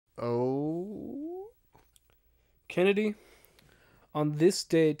Oh. Kennedy, on this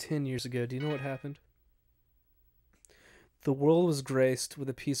day 10 years ago, do you know what happened? The world was graced with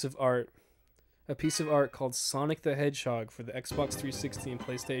a piece of art. A piece of art called Sonic the Hedgehog for the Xbox 360 and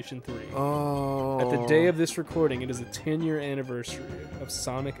PlayStation 3. Oh. At the day of this recording, it is the 10-year anniversary of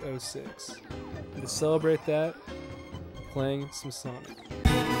Sonic 06. And to celebrate that, we're playing some Sonic.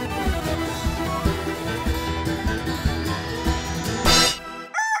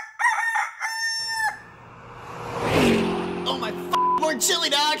 Oh my more chili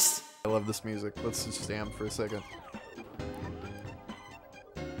dogs! I love this music. Let's just stand for a second.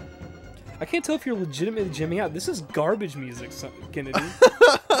 I can't tell if you're legitimately jamming out. This is garbage music, Kennedy.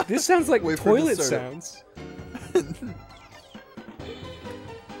 This sounds like toilet sounds.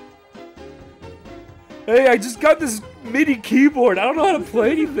 Hey, I just got this MIDI keyboard. I don't know how to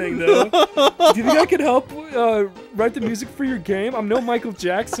play anything, though. Do you think I could help write the music for your game? I'm no Michael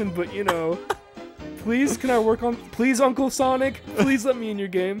Jackson, but, you know... Please, can I work on... Please, Uncle Sonic, please let me in your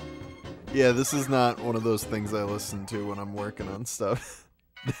game. Yeah, this is not one of those things I listen to when I'm working on stuff.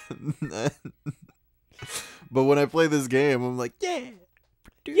 But when I play this game, I'm like, yeah!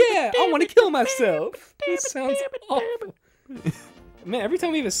 Yeah, I want to kill myself! This sounds awful. Man, every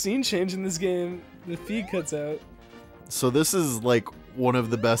time we have a scene change in this game, the feed cuts out. So this is like one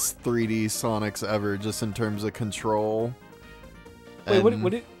of the best 3D Sonics ever, just in terms of control.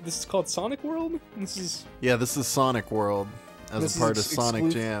 Wait, this is called Sonic World? This is... Yeah, this is Sonic World, as a part of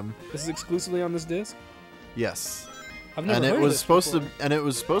Sonic Jam. This is exclusively on this disc? Yes. I've never heard of this before. And it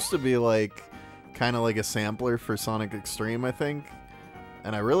was supposed to be like, kind of like a sampler for Sonic Extreme, I think.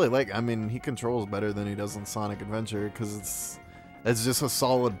 And I really like, I mean, he controls better than he does in Sonic Adventure, because it's just a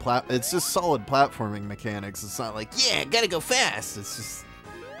solid solid platforming mechanics. It's not like, yeah, gotta go fast. It's just,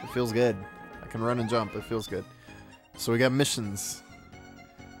 it feels good. I can run and jump. It feels good. So we got missions.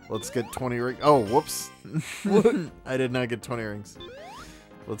 Let's get 20 rings. Oh, whoops. I did not get 20 rings.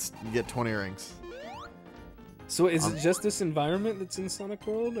 Let's get 20 rings. So is it just this environment that's in Sonic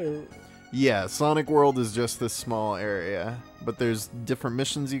World, or...? Yeah, Sonic World is just this small area, but there's different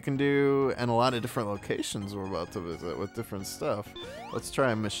missions you can do, and a lot of different locations we're about to visit with different stuff. Let's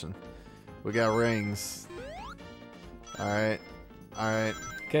try a mission. We got rings. Alright. Alright.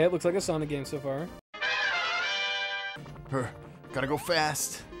 Okay, it looks like a Sonic game so far. Gotta go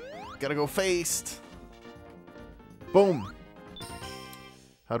fast. Gotta go fast. Boom.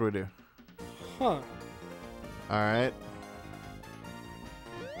 How do we do? Huh. Alright.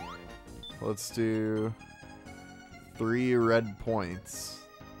 Let's do 3 red points.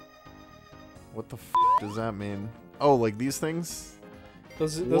 What the f does that mean? Oh, like these things?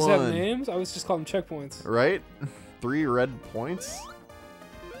 Those have names? I was just calling them checkpoints. Right? 3 red points?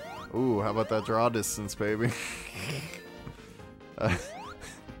 Ooh, how about that draw distance, baby?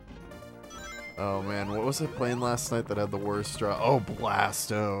 Oh man, what was I playing last night that had the worst draw? Oh,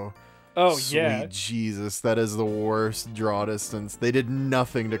 Blasto. Oh, Sweet yeah. Jesus, that is the worst draw distance. They did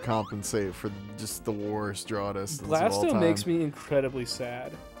nothing to compensate for just the worst draw distance of all Blasto time. makes me incredibly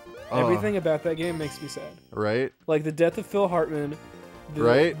sad. Everything about that game makes me sad. Right? Like the death of Phil Hartman,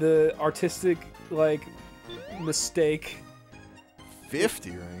 the artistic, like, mistake.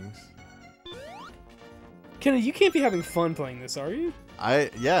 50 rings? Kenny, you can't be having fun playing this, are you?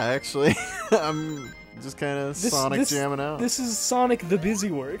 Yeah, actually. I'm just kind of Sonic jamming out. This is Sonic the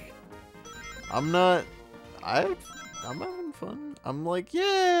Busy Work. I'm not... I'm having fun. I'm like,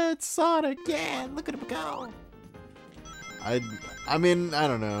 yeah, it's Sonic. Yeah, look at him go. I mean, I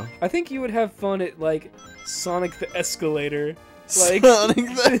don't know. I think you would have fun at, like, Sonic the Escalator. Like, Sonic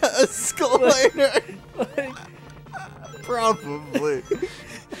the Escalator? like, probably.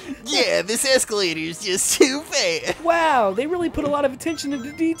 Yeah, this escalator is just too fast. Wow, they really put a lot of attention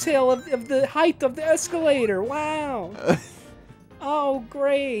into detail of the height of the escalator. Wow. Oh,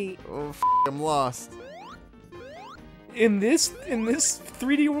 great. Oh, I'm lost. In this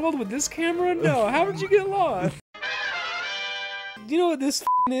 3D world with this camera? No, how did you get lost? You know what this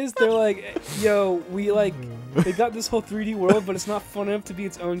is? They're like, yo, they got this whole 3D world, but it's not fun enough to be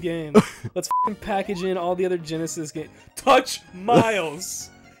its own game. Let's package in all the other Genesis games. Touch Miles!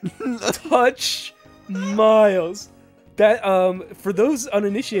 Touch Miles! That, for those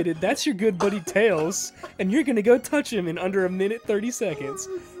uninitiated, that's your good buddy Tails, and you're gonna go touch him in under 1:30 seconds.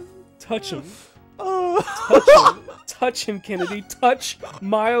 Touch him. Touch him. Touch him, Kennedy. Touch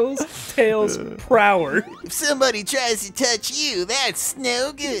Miles Tails Prower. If somebody tries to touch you, that's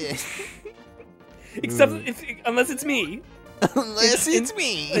no good. Except unless it's me. Unless it's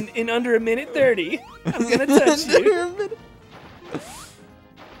me. In under 1:30, I'm gonna touch you.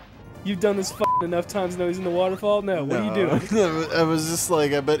 You've done this enough times to know he's in the waterfall? No, what are you doing? I was just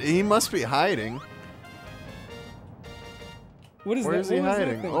like, I bet he must be hiding. What is Where that? is he What was that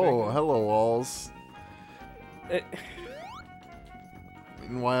hiding? thing Oh, back hello, walls. there?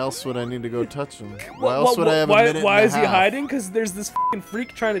 And why else would I need to go touch him? Why else would I have a minute Why and is a he half? hiding? Because there's this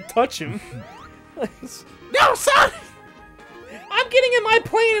freak trying to touch him. No, son! I'm getting in my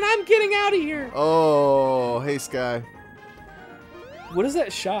plane and I'm getting out of here. Oh, hey, Sky. What is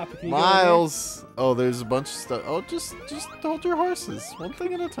that shop? Can you go in there? Miles. Oh, there's a bunch of stuff. Oh, just hold your horses. One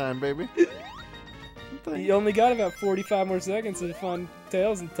thing at a time, baby. One thing. You only got about 45 more seconds to find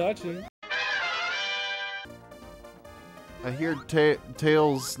Tails and touch him. I hear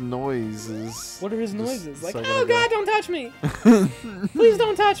Tails' noises. What are his Just noises? a Like, second oh ago. god, don't touch me! Please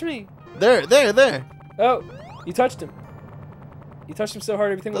don't touch me! There. Oh, you touched him. You touched him so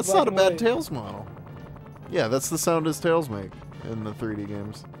hard, everything was That's black not a and bad white. Tails model. Yeah, that's the sound his tails make in the 3D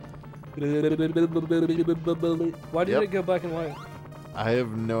games. Why did Yep. it go black and white? I have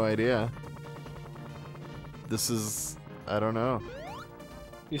no idea. This is... I don't know.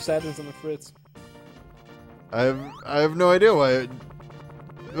 Your Saturn's on the fritz. I have no idea why.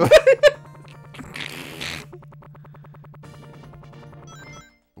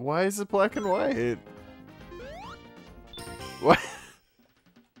 Why is it black and white? What?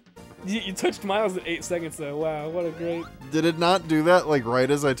 You touched Miles at 8 seconds though. Wow, what a great... Did it not do that like right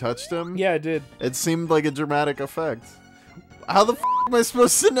as I touched him? Yeah, it did. It seemed like a dramatic effect. How the f am I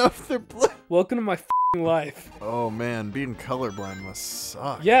supposed to know if they're blue? Welcome to my life. Oh man, being colorblind must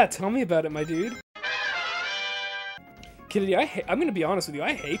suck. Yeah, tell me about it, my dude. Kennedy, I'm gonna be honest with you,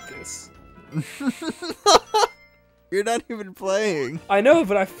 I hate this. You're not even playing. I know,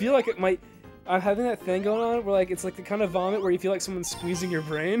 but I feel like it might... I'm having that thing going on where like it's like the kind of vomit where you feel like someone's squeezing your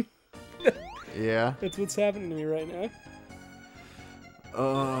brain. Yeah. That's what's happening to me right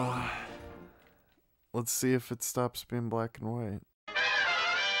now. Let's see if it stops being black and white.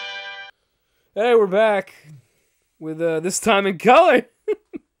 Hey, we're back with this time in color.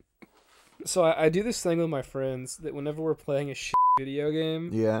 So I do this thing with my friends that whenever we're playing a video game,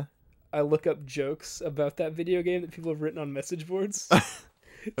 Yeah. I look up jokes about that video game that people have written on message boards.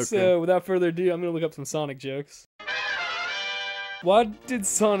 Okay. So without further ado, I'm gonna look up some Sonic jokes. Why did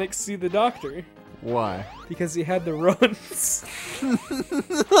Sonic see the doctor? Why? Because he had the runs.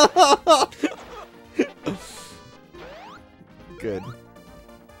 Good.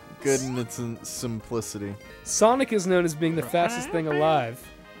 Good in its simplicity. Sonic is known as being the fastest thing alive.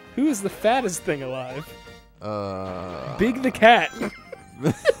 Who is the fattest thing alive? Big the cat.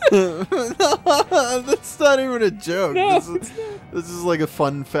 That's not even a joke. No, This is like a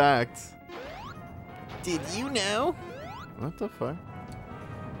fun fact. Did you know? What the fuck?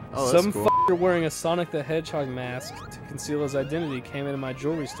 Oh, that's Some cool. fucker wearing a Sonic the Hedgehog mask to conceal his identity came into my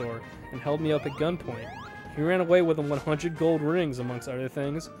jewelry store and held me up at gunpoint. He ran away with 100 gold rings, amongst other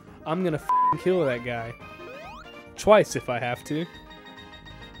things. I'm gonna kill that guy. Twice if I have to.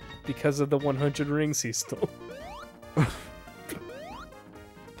 Because of the 100 rings he stole.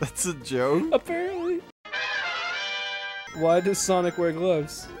 That's a joke? Apparently. Why does Sonic wear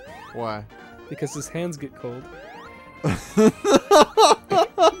gloves? Why? Because his hands get cold.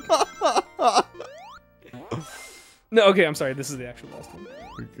 No, okay, I'm sorry. This is the actual last one.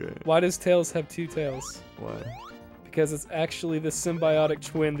 Okay. Why does Tails have 2 tails? Why? Because it's actually the symbiotic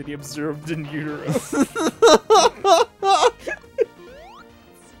twin that he observed in utero.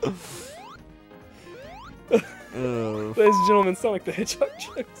 Oh, Ladies and gentlemen, Sonic the Hedgehog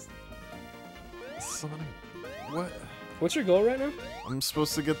jokes. Sonic. What? What's your goal right now? I'm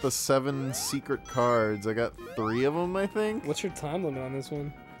supposed to get the 7 secret cards. I got 3 of them, I think. What's your time limit on this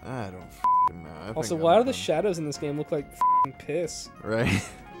one? I don't f***ing know. I think Also, I'm why do the done. shadows in this game look like f***ing piss? Right?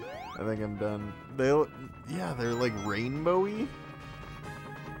 I think I'm done. Yeah, they're like rainbowy.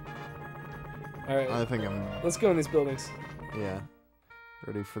 Alright, I think let's go in these buildings. yeah.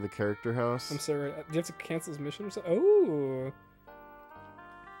 Ready for the character house? I'm sorry, do you have to cancel this mission or something? Oh!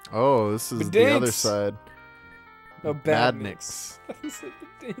 Oh, this is the Badinks. other side. Oh, Badniks. I said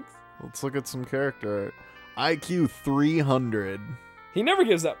Badinks. Let's look at some character art. IQ 300. He never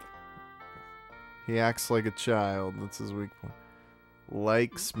gives up. He acts like a child. That's his weak point.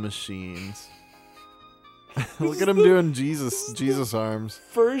 Likes machines. Look at him doing Jesus arms.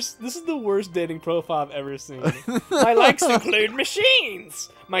 This is the worst dating profile I've ever seen. My likes include machines.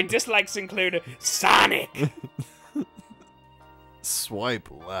 My dislikes include Sonic. Swipe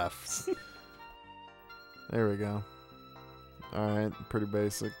left. There we go. Alright, pretty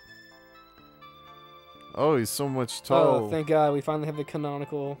basic. Oh, he's so much taller. Oh, thank God, we finally have the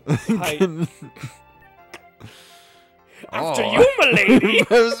canonical height. After you, my lady.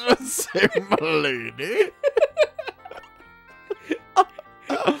 My lady.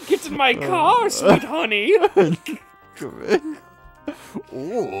 Get in my car, sweet honey.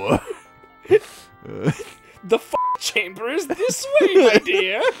 Ooh. The chamber is this way, my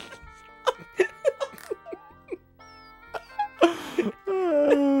dear.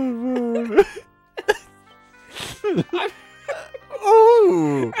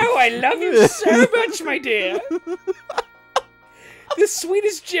 Oh, I love you so much, my dear. The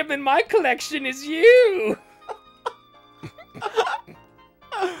sweetest gem in my collection is you.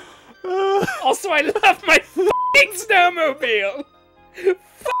 Also, I love my f***ing snowmobile.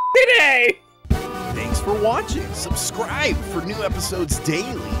 F***ing A. Thanks for watching. Subscribe for new episodes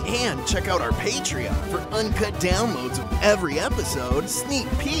daily and check out our Patreon for uncut downloads of every episode, sneak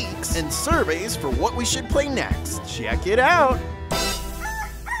peeks, and surveys for what we should play next. Check it out.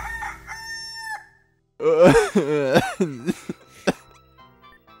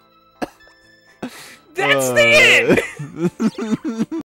 That's the end.